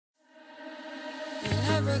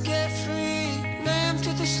never get free. Lamb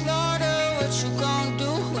to the slaughter, what you gon'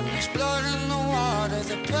 do when there's blood in the water?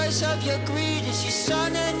 The price of your greed is your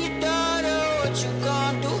son and your daughter. What you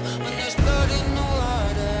gon' do when there's blood in the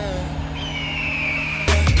water?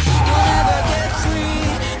 You'll never get free.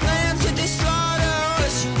 Lamb to the slaughter,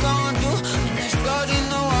 what you gon' do when there's blood in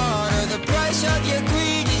the water? The price of your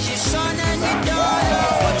greed is your son and your daughter.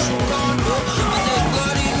 What you gon' do when there's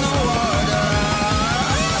blood in the water?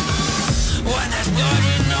 When there's blood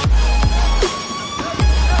in the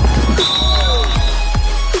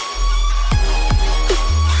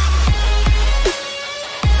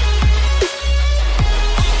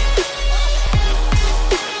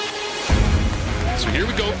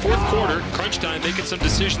fourth quarter, crunch time, making some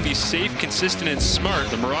decisions, be safe, consistent, and smart.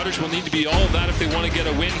 The Marauders will need to be all of that if they want to get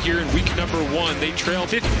a win here in week number 1. They trail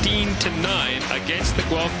 15-9 against the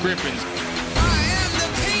Guelph Gryphons. I am the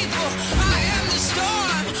people, I am the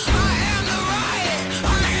storm, I am the riot,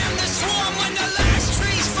 I am the swarm. When the last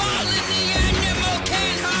trees fall in the animal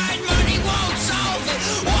can't hide, money won't solve it.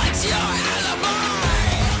 What's your alibi?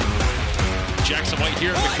 Jackson White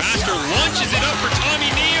here, McMaster launches it up for Tommy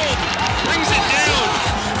Neal, brings it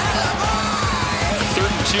down. 3rd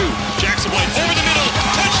and 2, Jackson White over the middle,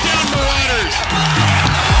 touchdown Marauders!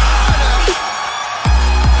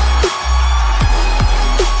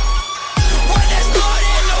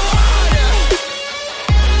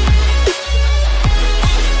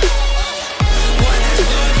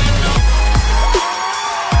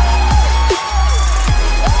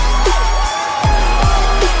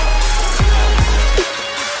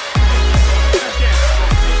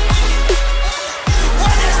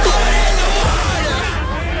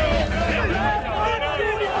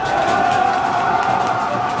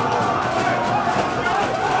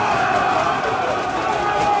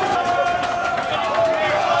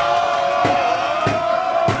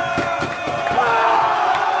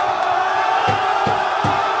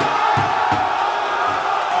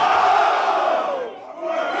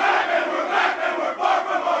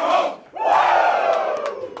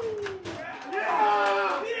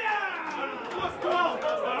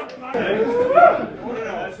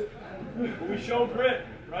 We show grit,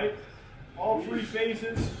 right? All 3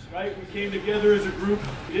 phases, right? We came together as a group.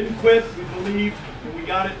 We didn't quit, we believed, and we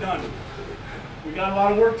got it done. We got a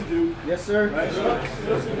lot of work to do. Yes, sir. Right? Yes,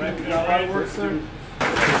 sir. Right? We got a lot of work to do.